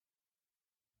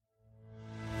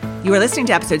You are listening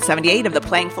to episode 78 of the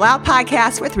Playing Full Out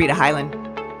podcast with Rita Hyland.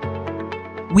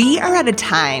 We are at a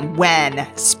time when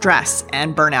stress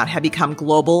and burnout have become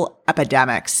global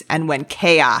epidemics and when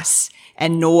chaos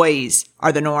and noise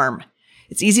are the norm.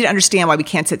 It's easy to understand why we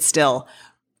can't sit still,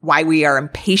 why we are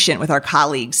impatient with our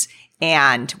colleagues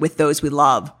and with those we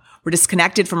love. We're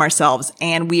disconnected from ourselves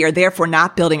and we are therefore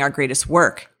not building our greatest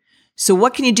work. So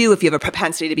what can you do if you have a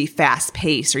propensity to be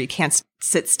fast-paced or you can't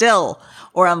sit still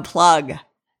or unplug?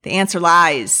 The answer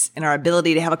lies in our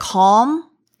ability to have a calm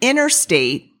inner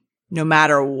state no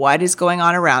matter what is going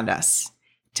on around us.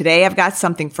 Today, I've got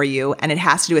something for you, and it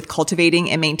has to do with cultivating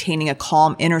and maintaining a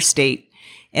calm inner state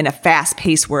in a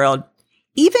fast-paced world,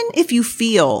 even if you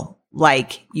feel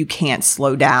like you can't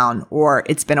slow down or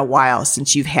it's been a while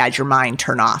since you've had your mind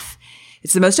turn off.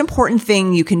 It's the most important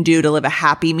thing you can do to live a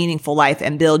happy, meaningful life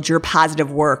and build your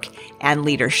positive work and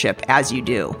leadership as you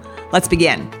do. Let's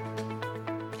begin.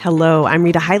 Hello, I'm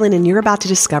Rita Hyland, and you're about to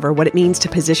discover what it means to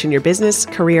position your business,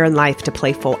 career, and life to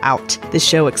play full out. This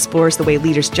show explores the way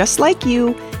leaders just like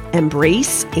you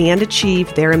embrace and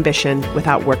achieve their ambition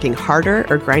without working harder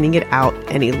or grinding it out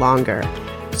any longer.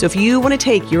 So if you want to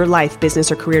take your life,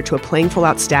 business, or career to a playing full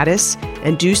out status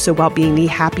and do so while being the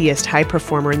happiest high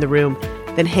performer in the room,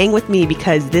 then hang with me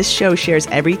because this show shares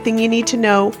everything you need to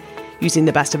know using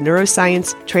the best of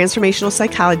neuroscience, transformational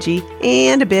psychology,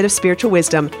 and a bit of spiritual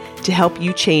wisdom to help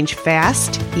you change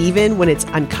fast, even when it's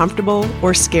uncomfortable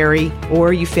or scary,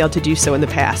 or you failed to do so in the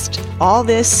past. All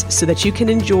this so that you can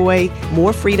enjoy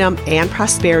more freedom and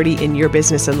prosperity in your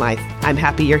business and life. I'm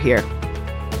happy you're here.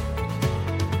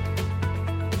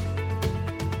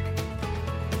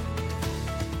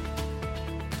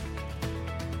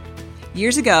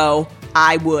 Years ago,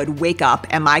 I would wake up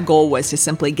and my goal was to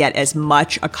simply get as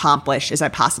much accomplished as I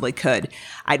possibly could.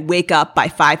 I'd wake up by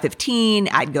 5:15,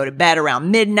 I'd go to bed around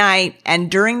midnight,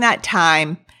 and during that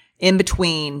time in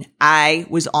between, I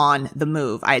was on the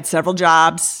move. I had several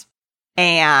jobs,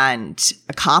 and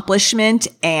accomplishment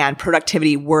and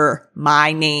productivity were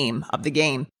my name of the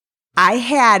game. I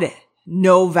had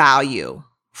no value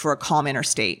for a calm inner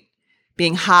state.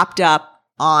 Being hopped up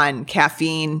on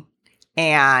caffeine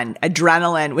and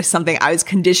adrenaline was something I was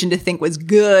conditioned to think was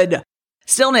good.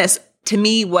 Stillness to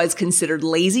me was considered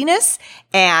laziness,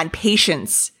 and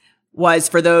patience was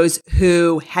for those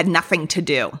who had nothing to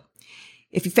do.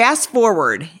 If you fast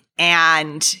forward,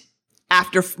 and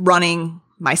after running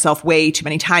myself way too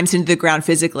many times into the ground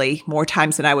physically, more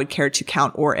times than I would care to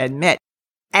count or admit,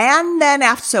 and then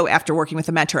after working with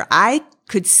a mentor, I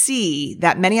could see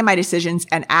that many of my decisions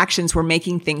and actions were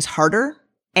making things harder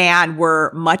and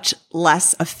were much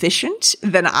less efficient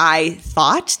than I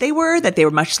thought they were, that they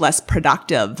were much less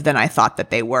productive than I thought that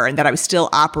they were, and that I was still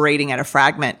operating at a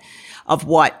fragment of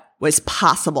what was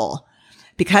possible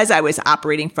because I was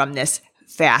operating from this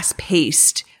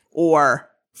fast-paced or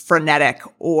frenetic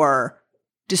or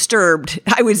disturbed,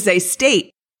 I would say,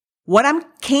 state. What I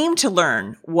came to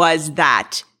learn was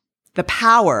that the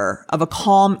power of a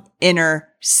calm inner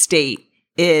state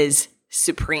is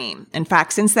supreme. In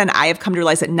fact, since then, I have come to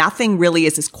realize that nothing really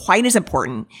is quite as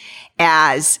important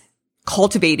as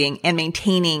cultivating and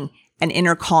maintaining an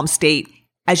inner calm state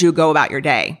as you go about your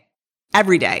day,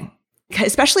 every day,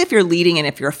 especially if you're leading and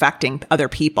if you're affecting other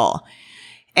people.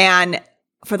 And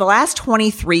for the last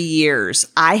 23 years,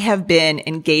 I have been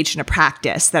engaged in a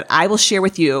practice that I will share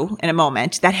with you in a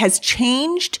moment that has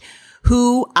changed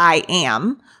who I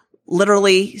am,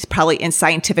 literally, probably, and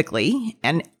scientifically,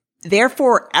 and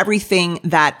therefore, everything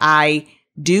that I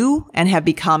do and have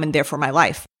become, and therefore my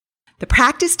life. The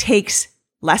practice takes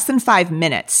less than 5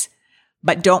 minutes,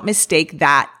 but don't mistake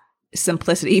that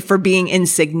simplicity for being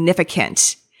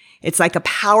insignificant. It's like a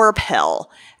power pill,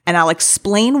 and I'll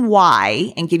explain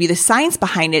why and give you the science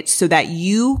behind it so that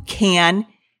you can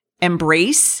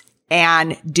embrace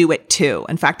and do it too.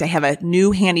 In fact, I have a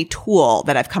new handy tool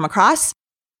that I've come across,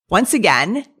 once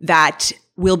again, that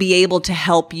will be able to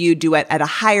help you do it at a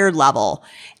higher level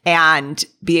and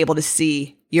be able to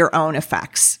see your own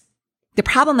effects. The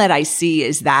problem that I see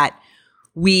is that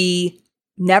we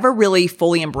never really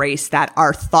fully embrace that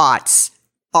our thoughts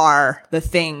are the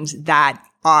things that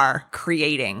are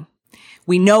creating.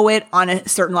 We know it on a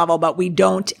certain level, but we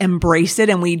don't embrace it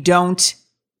and we don't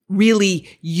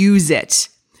really use it.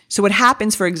 So what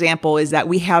happens, for example, is that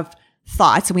we have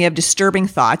thoughts and we have disturbing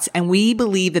thoughts, and we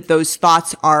believe that those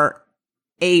thoughts are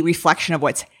a reflection of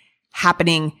what's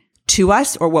happening to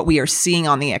us or what we are seeing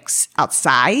on the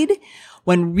outside,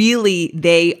 when really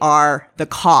they are the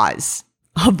cause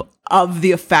of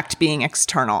the effect being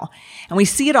external. And we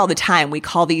see it all the time. We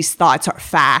call these thoughts our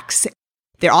facts.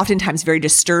 They're oftentimes very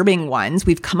disturbing ones.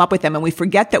 We've come up with them and we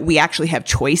forget that we actually have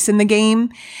choice in the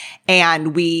game,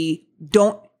 and we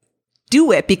don't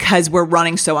do it because we're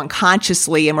running so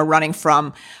unconsciously and we're running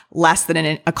from less than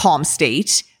a calm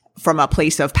state, from a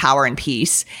place of power and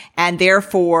peace. And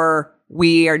therefore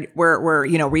we're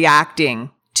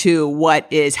reacting to what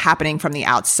is happening from the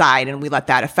outside, and we let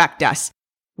that affect us.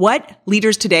 What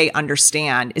leaders today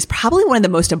understand is probably one of the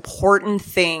most important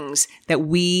things that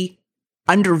we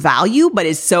undervalue, but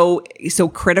is so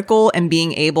critical in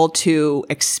being able to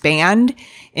expand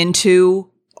into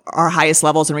our highest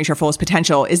levels and reach our fullest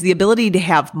potential, is the ability to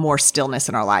have more stillness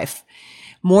in our life.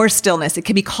 More stillness. It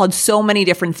can be called so many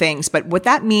different things, but what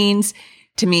that means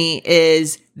to me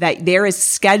is that there is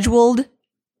scheduled,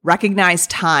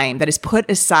 recognized time that is put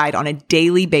aside on a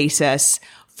daily basis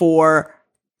for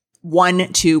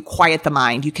one, to quiet the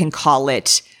mind. You can call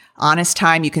it honest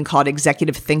time. You can call it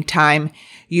executive think time.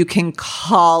 You can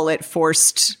call it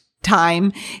forced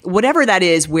time. Whatever that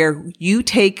is, where you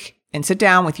take and sit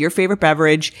down with your favorite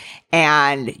beverage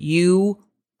and you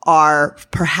are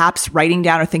perhaps writing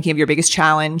down or thinking of your biggest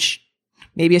challenge,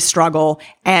 maybe a struggle,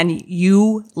 and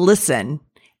you listen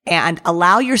and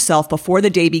allow yourself before the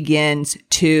day begins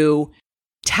to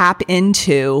tap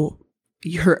into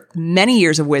your many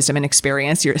years of wisdom and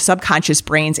experience, your subconscious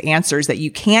brain's answers that you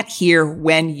can't hear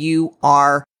when you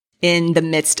are in the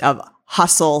midst of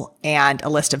hustle and a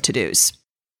list of to-dos.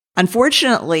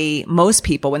 Unfortunately, most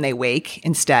people, when they wake,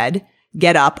 instead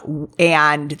get up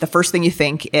and the first thing you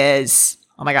think is,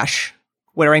 oh my gosh,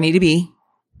 what do I need to be?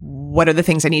 What are the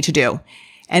things I need to do?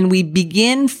 And we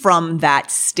begin from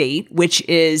that state, which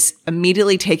is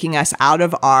immediately taking us out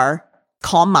of our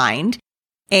calm mind,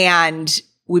 and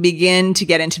we begin to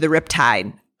get into the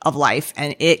riptide of life,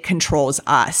 and it controls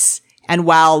us. And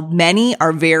while many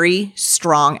are very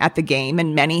strong at the game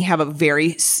and many have a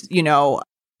very,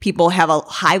 people have a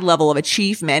high level of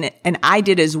achievement, and I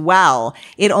did as well,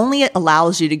 it only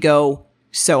allows you to go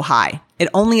so high. It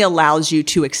only allows you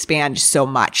to expand so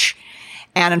much.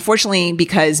 And unfortunately,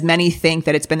 because many think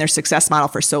that it's been their success model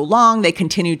for so long, they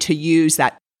continue to use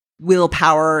that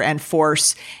willpower and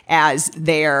force as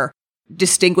their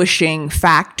distinguishing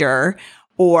factor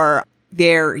or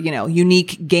their,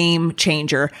 unique game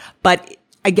changer. But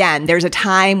again, there's a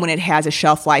time when it has a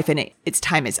shelf life and its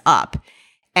time is up.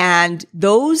 And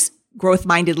those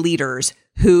growth-minded leaders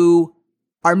who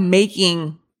are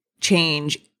making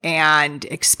change and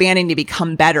expanding to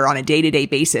become better on a day-to-day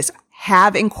basis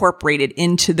have incorporated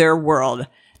into their world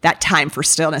that time for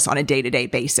stillness on a day-to-day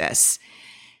basis.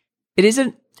 It is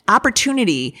an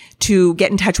opportunity to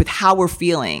get in touch with how we're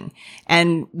feeling.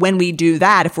 And when we do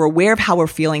that, if we're aware of how we're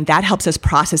feeling, that helps us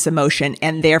process emotion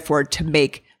and therefore to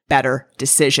make better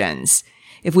decisions.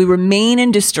 If we remain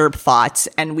in disturbed thoughts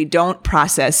and we don't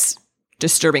process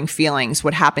disturbing feelings,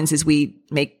 what happens is we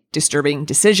make disturbing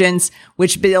decisions,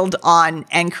 which build on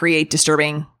and create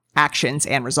disturbing actions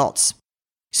and results.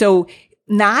 So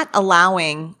not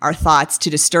allowing our thoughts to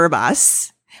disturb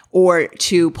us or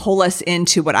to pull us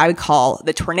into what I would call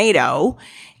the tornado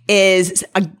is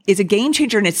a game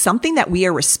changer, and it's something that we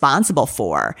are responsible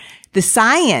for. The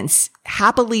science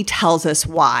happily tells us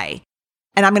why.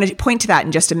 And I'm going to point to that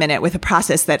in just a minute with a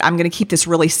process that I'm going to keep this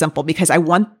really simple because I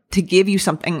want to give you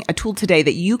a tool today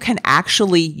that you can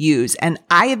actually use. And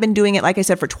I have been doing it, like I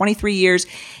said, for 23 years.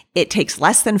 It takes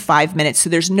less than 5 minutes. So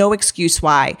there's no excuse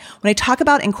why. When I talk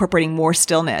about incorporating more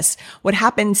stillness, what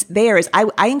happens there is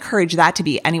I encourage that to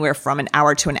be anywhere from an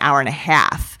hour to an hour and a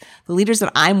half. The leaders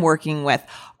that I'm working with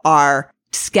are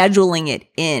scheduling it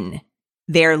in.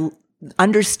 They're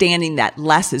understanding that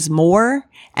less is more,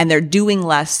 and they're doing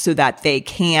less so that they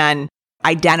can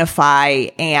identify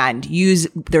and use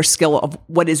their skill of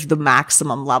what is the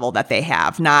maximum level that they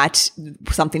have, not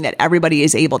something that everybody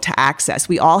is able to access.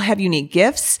 We all have unique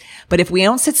gifts, but if we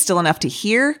don't sit still enough to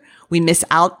hear, we miss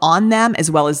out on them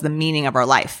as well as the meaning of our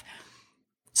life.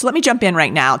 So let me jump in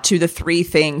right now to the 3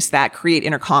 things that create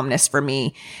inner calmness for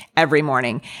me every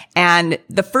morning. And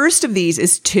the first of these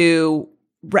is to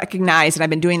recognize, and I've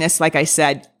been doing this, like I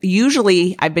said,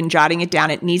 usually I've been jotting it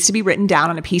down. It needs to be written down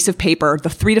on a piece of paper,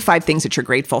 the 3 to 5 things that you're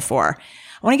grateful for.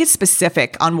 I want to get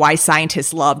specific on why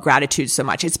scientists love gratitude so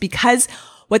much. It's because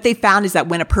what they found is that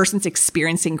when a person's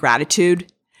experiencing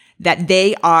gratitude, that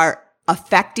they are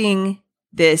affecting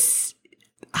this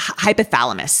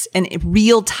hypothalamus in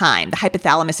real time. The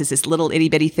hypothalamus is this little itty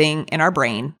bitty thing in our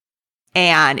brain,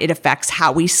 and it affects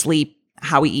how we sleep,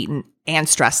 how we eat, and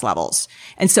stress levels.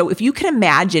 And so if you can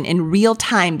imagine in real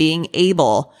time being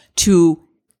able to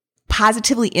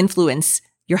positively influence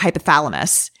your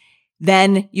hypothalamus,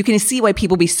 then you can see why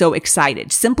people be so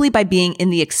excited simply by being in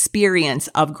the experience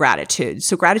of gratitude.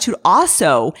 So gratitude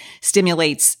also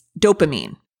stimulates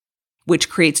dopamine, which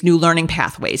creates new learning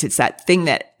pathways. It's that thing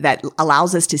that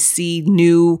allows us to see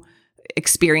new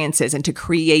experiences and to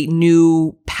create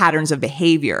new patterns of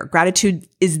behavior. Gratitude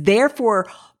is therefore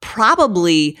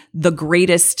probably the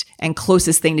greatest and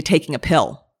closest thing to taking a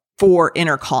pill for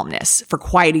inner calmness, for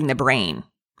quieting the brain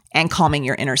and calming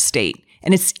your inner state.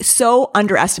 And it's so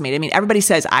underestimated. I mean, everybody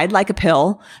says, I'd like a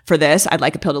pill for this. I'd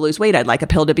like a pill to lose weight. I'd like a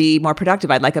pill to be more productive.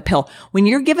 I'd like a pill. When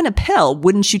you're given a pill,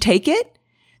 wouldn't you take it?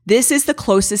 This is the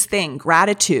closest thing.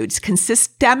 Gratitude,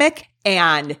 systemic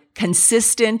and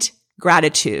consistent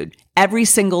gratitude every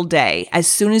single day. As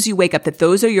soon as you wake up, that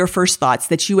those are your first thoughts,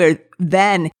 that you are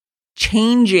then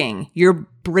changing your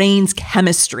brain's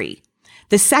chemistry.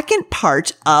 The second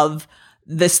part of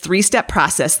this 3-step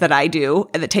process that I do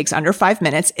that takes under 5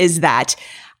 minutes is that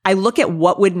I look at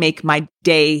what would make my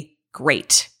day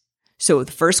great. So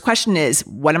the first question is,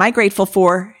 what am I grateful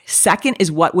for? Second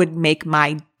is, what would make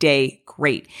my day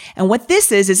great? And what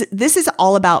this is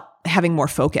all about having more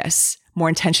focus, more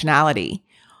intentionality,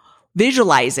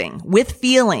 visualizing with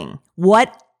feeling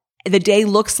what the day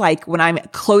looks like when I'm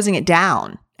closing it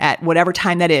down at whatever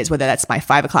time that is, whether that's my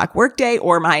 5 o'clock work day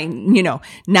or my,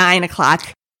 9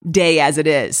 o'clock day as it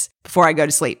is before I go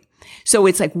to sleep. So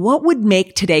it's like, what would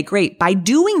make today great? By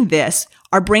doing this,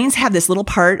 our brains have this little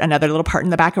part, another little part in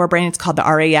the back of our brain. It's called the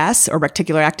RAS, or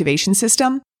reticular activation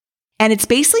system. And it's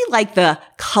basically like the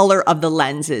color of the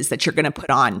lenses that you're going to put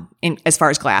on as far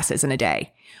as glasses in a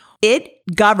day. It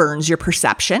governs your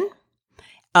perception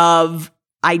of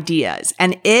ideas,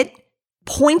 and it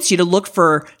points you to look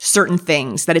for certain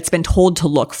things that it's been told to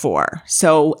look for.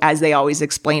 So as they always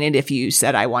explain it, if you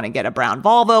said, I want to get a brown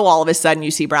Volvo, all of a sudden you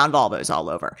see brown Volvos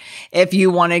all over. If you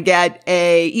want to get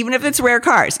even if it's rare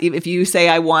cars, if you say,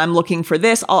 I'm looking for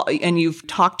this, and you've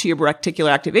talked to your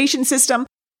reticular activation system,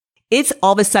 it's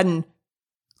all of a sudden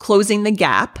closing the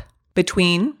gap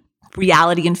between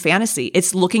reality and fantasy.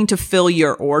 It's looking to fill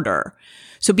your order.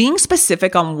 So being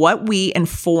specific on what we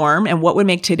inform and what would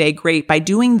make today great, by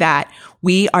doing that,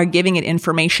 we are giving it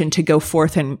information to go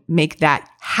forth and make that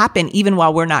happen even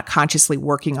while we're not consciously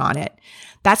working on it.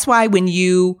 That's why when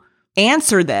you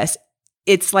answer this,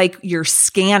 it's like you're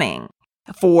scanning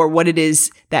for what it is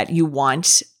that you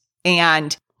want.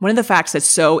 And one of the facts that's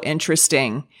so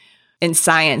interesting in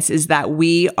science is that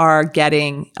we are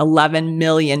getting 11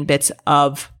 million bits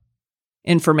of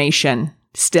information,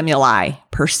 stimuli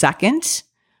per second,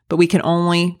 but we can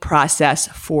only process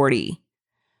 40.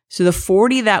 So the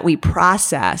 40 that we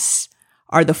process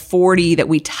are the 40 that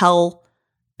we tell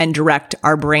and direct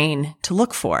our brain to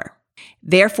look for.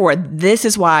 Therefore, this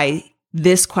is why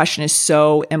this question is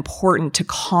so important to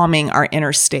calming our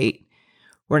inner state.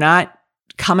 We're not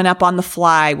coming up on the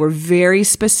fly. We're very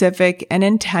specific and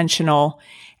intentional,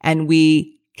 and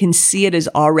we can see it as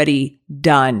already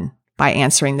done by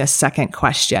answering this second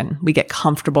question. We get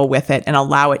comfortable with it and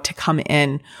allow it to come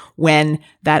in when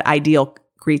that ideal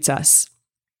greets us.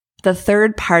 The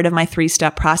third part of my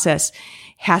 3-step process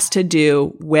has to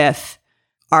do with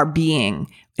our being.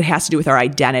 It has to do with our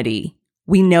identity.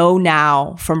 We know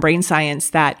now from brain science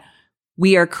that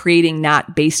we are creating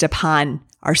not based upon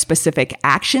our specific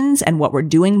actions and what we're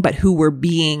doing, but who we're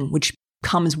being, which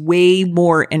comes way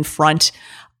more in front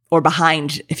or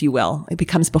behind, if you will. It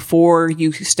becomes before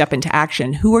you step into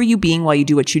action. Who are you being while you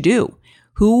do what you do?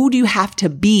 Who do you have to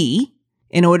be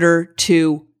in order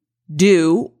to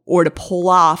do or to pull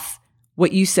off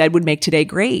what you said would make today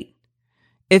great?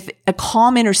 If a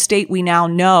calm inner state, we now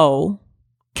know,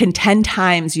 can 10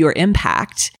 times your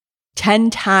impact, 10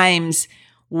 times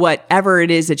whatever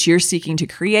it is that you're seeking to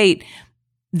create,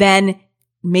 then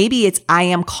maybe it's I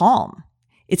am calm.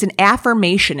 It's an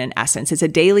affirmation in essence. It's a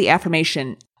daily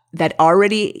affirmation that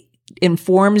already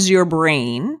informs your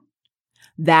brain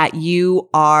that you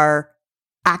are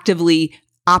actively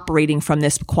operating from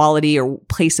this quality or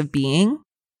place of being,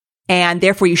 and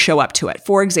therefore you show up to it.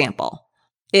 For example,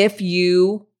 if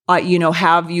you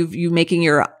have you making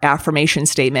your affirmation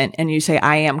statement and you say,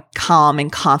 I am calm and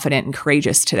confident and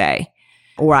courageous today,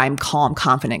 or I'm calm,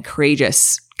 confident,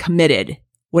 courageous, committed,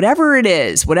 whatever it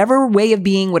is, whatever way of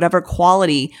being, whatever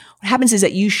quality, what happens is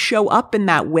that you show up in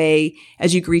that way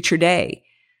as you greet your day.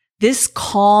 This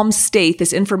calm state,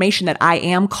 this information that I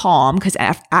am calm, because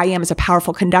I am is a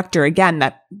powerful conductor, again,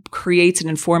 that creates and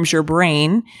informs your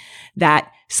brain that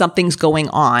something's going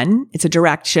on. It's a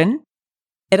direction.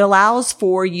 It allows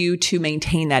for you to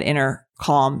maintain that inner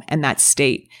calm and that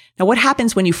state. Now, what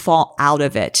happens when you fall out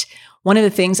of it? One of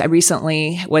the things I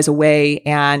recently was away,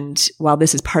 and while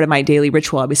this is part of my daily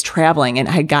ritual, I was traveling and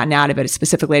I had gotten out of it.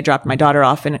 Specifically, I dropped my daughter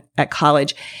off at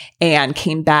college and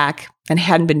came back and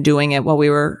hadn't been doing it while we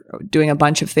were doing a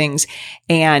bunch of things.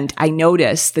 And I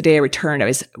noticed the day I returned, I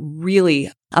was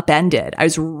really upended. I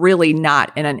was really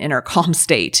not in an inner calm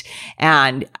state.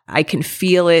 And I can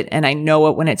feel it and I know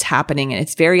it when it's happening. And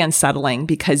it's very unsettling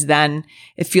because then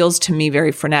it feels to me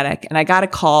very frenetic. And I got a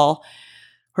call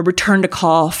or returned a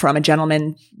call from a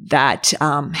gentleman that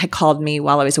had called me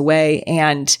while I was away.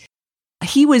 And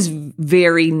he was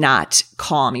very not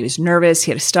calm. He was nervous.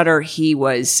 He had a stutter. He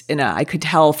was I could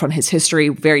tell from his history,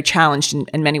 very challenged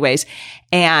in many ways.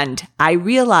 And I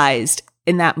realized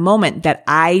in that moment that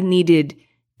I needed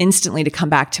instantly to come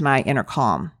back to my inner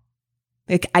calm.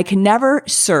 Like, I can never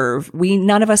serve.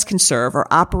 None of us can serve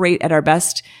or operate at our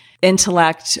best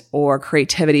intellect or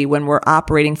creativity when we're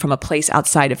operating from a place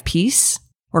outside of peace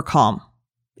or calm.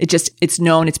 It's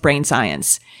known, it's brain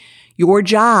science. Your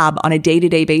job on a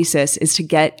day-to-day basis is to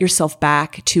get yourself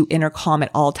back to inner calm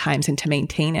at all times and to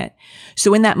maintain it.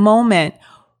 So in that moment,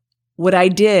 what I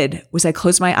did was I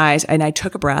closed my eyes and I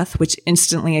took a breath, which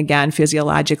instantly, again,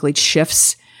 physiologically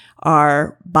shifts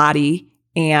our body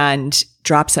and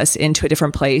drops us into a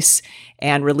different place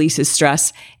and releases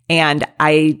stress. And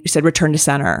I said, return to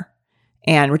center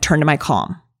and return to my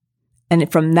calm.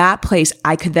 And from that place,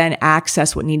 I could then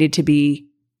access what needed to be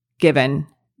given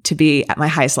to be at my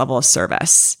highest level of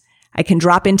service. I can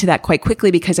drop into that quite quickly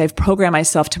because I've programmed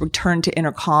myself to return to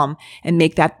inner calm and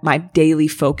make that my daily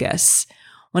focus.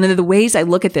 One of the ways I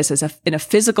look at this in a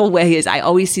physical way is I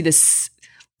always see this.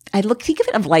 Think of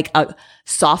it of like a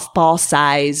softball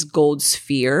size gold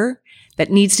sphere that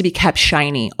needs to be kept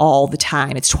shiny all the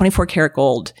time. It's 24 karat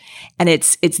gold and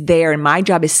it's there. And my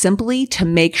job is simply to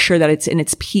make sure that it's in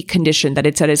its peak condition, that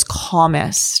it's at its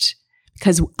calmest,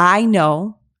 because I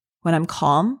know when I'm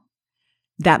calm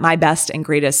that my best and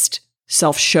greatest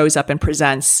self shows up and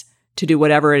presents to do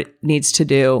whatever it needs to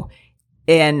do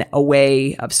in a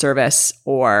way of service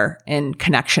or in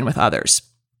connection with others.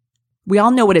 We all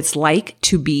know what it's like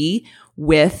to be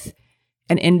with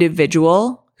an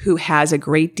individual who has a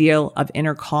great deal of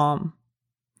inner calm.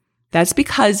 That's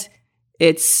because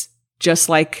it's just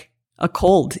like a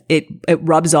cold. It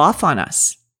rubs off on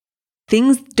us.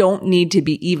 Things don't need to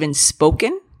be even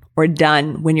spoken or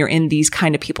done when you're in these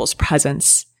kind of people's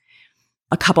presence.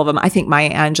 A couple of them, I think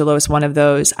Maya Angelou is one of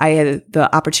those. I had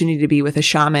the opportunity to be with a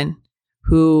shaman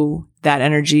who that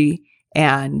energy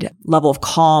and level of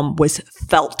calm was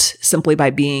felt simply by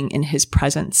being in his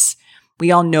presence.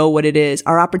 We all know what it is.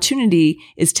 Our opportunity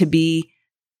is to be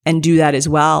and do that as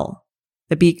well.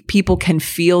 That people can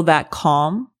feel that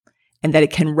calm and that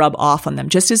it can rub off on them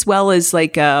just as well as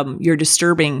like your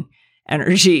disturbing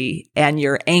energy and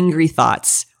your angry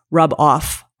thoughts rub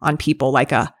off on people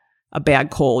like a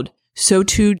bad cold. So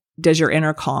too does your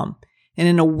inner calm. And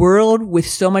in a world with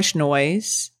so much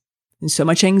noise and so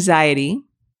much anxiety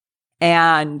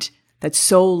and that's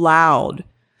so loud,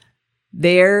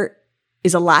 there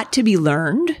is a lot to be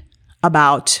learned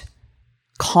about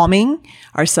calming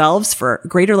ourselves for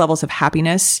greater levels of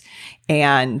happiness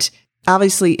and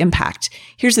obviously impact.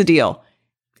 Here's the deal.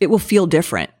 It will feel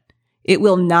different. It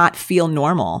will not feel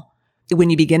normal when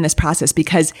you begin this process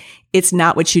because it's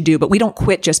not what you do, but we don't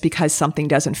quit just because something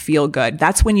doesn't feel good.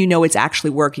 That's when you know it's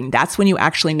actually working. That's when you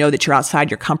actually know that you're outside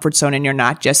your comfort zone and you're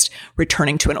not just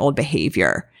returning to an old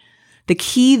behavior. The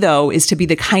key though is to be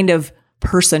the kind of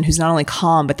person who's not only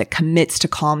calm, but that commits to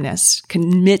calmness,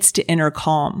 commits to inner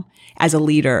calm as a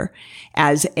leader,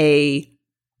 as a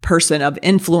person of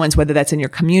influence, whether that's in your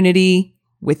community,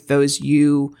 with those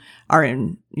you are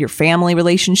in your family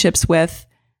relationships with.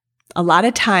 A lot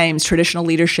of times, traditional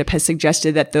leadership has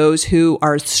suggested that those who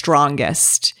are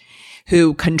strongest,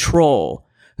 who control,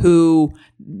 who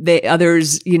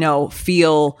others,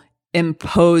 feel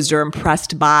imposed or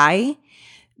impressed by,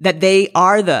 that they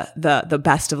are the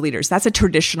best of leaders. That's a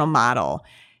traditional model.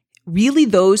 Really,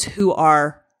 those who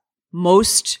are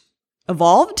most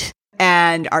evolved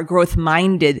and are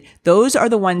growth-minded, those are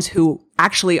the ones who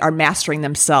actually are mastering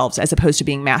themselves as opposed to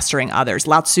being mastering others.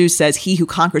 Lao Tzu says, he who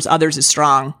conquers others is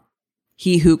strong.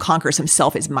 He who conquers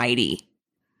himself is mighty.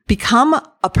 Become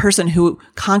a person who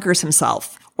conquers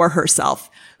himself or herself,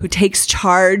 who takes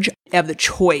charge of the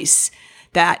choice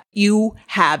that you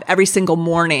have every single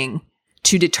morning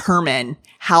to determine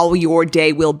how your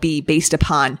day will be based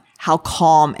upon how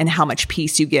calm and how much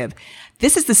peace you give.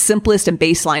 This is the simplest and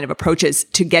baseline of approaches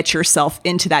to get yourself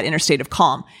into that inner state of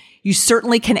calm. You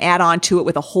certainly can add on to it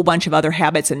with a whole bunch of other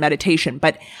habits and meditation,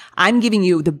 but I'm giving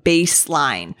you the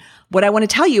baseline. What I want to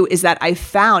tell you is that I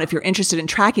found, if you're interested in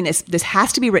tracking this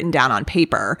has to be written down on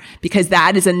paper, because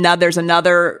that is there's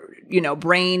another,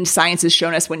 brain science has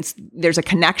shown us when there's a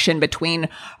connection between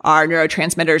our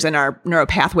neurotransmitters and our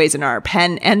neuropathways in our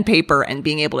pen and paper, and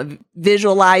being able to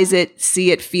visualize it,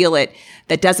 see it, feel it.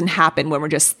 That doesn't happen when we're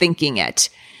just thinking it.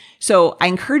 So I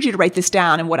encourage you to write this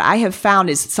down. And what I have found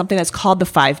is something that's called the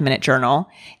 5-minute journal.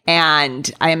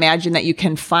 And I imagine that you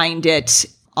can find it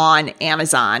on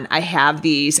Amazon. I have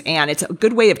these, and it's a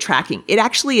good way of tracking. It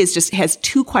actually has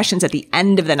 2 questions at the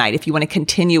end of the night if you want to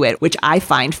continue it, which I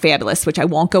find fabulous, which I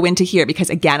won't go into here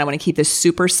because, again, I want to keep this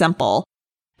super simple.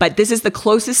 But this is the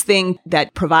closest thing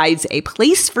that provides a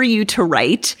place for you to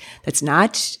write that's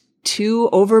not too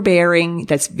overbearing,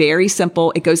 that's very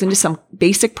simple. It goes into some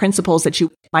basic principles that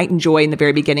you might enjoy in the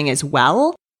very beginning as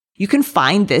well. You can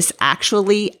find this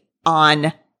actually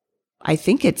on, I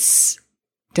think it's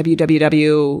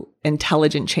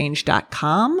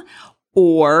www.intelligentchange.com,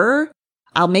 or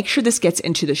I'll make sure this gets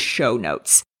into the show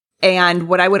notes. And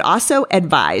what I would also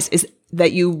advise is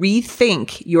that you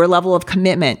rethink your level of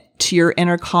commitment to your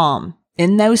inner calm.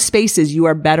 In those spaces, you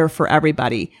are better for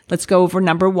everybody. Let's go over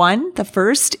number 1. The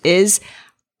first is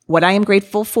what I am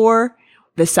grateful for.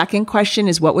 The second question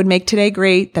is what would make today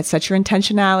great? That sets your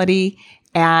intentionality.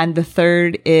 And the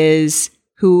third is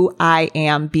who I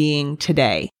am being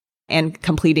today, and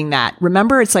completing that.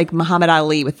 Remember, it's like Muhammad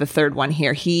Ali with the third one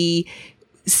here. He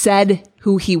said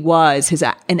who he was, his,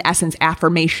 in essence,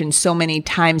 affirmation so many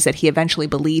times that he eventually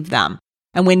believed them.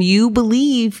 And when you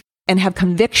believe and have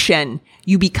conviction,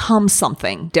 you become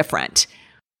something different.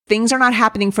 Things are not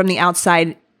happening from the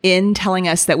outside in telling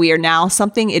us that we are now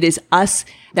something. It is us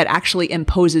that actually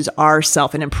imposes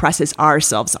ourselves and impresses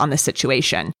ourselves on the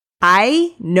situation.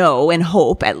 I know and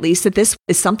hope at least that this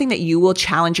is something that you will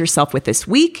challenge yourself with this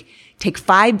week. Take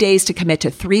 5 days to commit to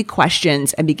 3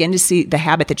 questions and begin to see the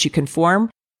habit that you can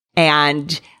form.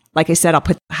 And like I said, I'll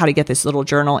put how to get this little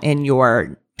journal in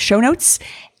your show notes.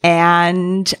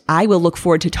 And I will look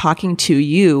forward to talking to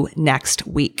you next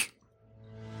week.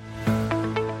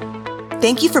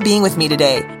 Thank you for being with me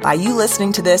today. By you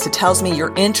listening to this, it tells me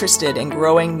you're interested in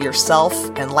growing yourself,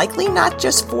 and likely not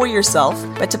just for yourself,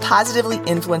 but to positively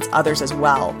influence others as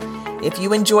well. If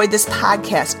you enjoyed this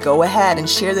podcast, go ahead and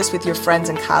share this with your friends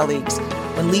and colleagues.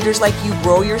 When leaders like you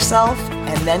grow yourself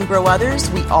and then grow others,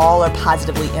 we all are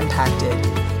positively impacted.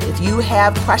 If you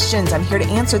have questions, I'm here to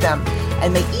answer them,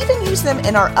 and may even use them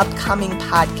in our upcoming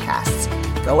podcasts.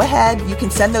 Go ahead. You can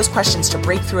send those questions to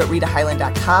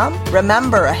breakthrough@ritahighland.com.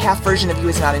 Remember, a half version of you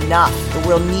is not enough. The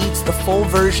world needs the full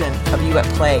version of you at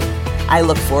play. I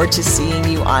look forward to seeing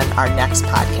you on our next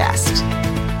podcast.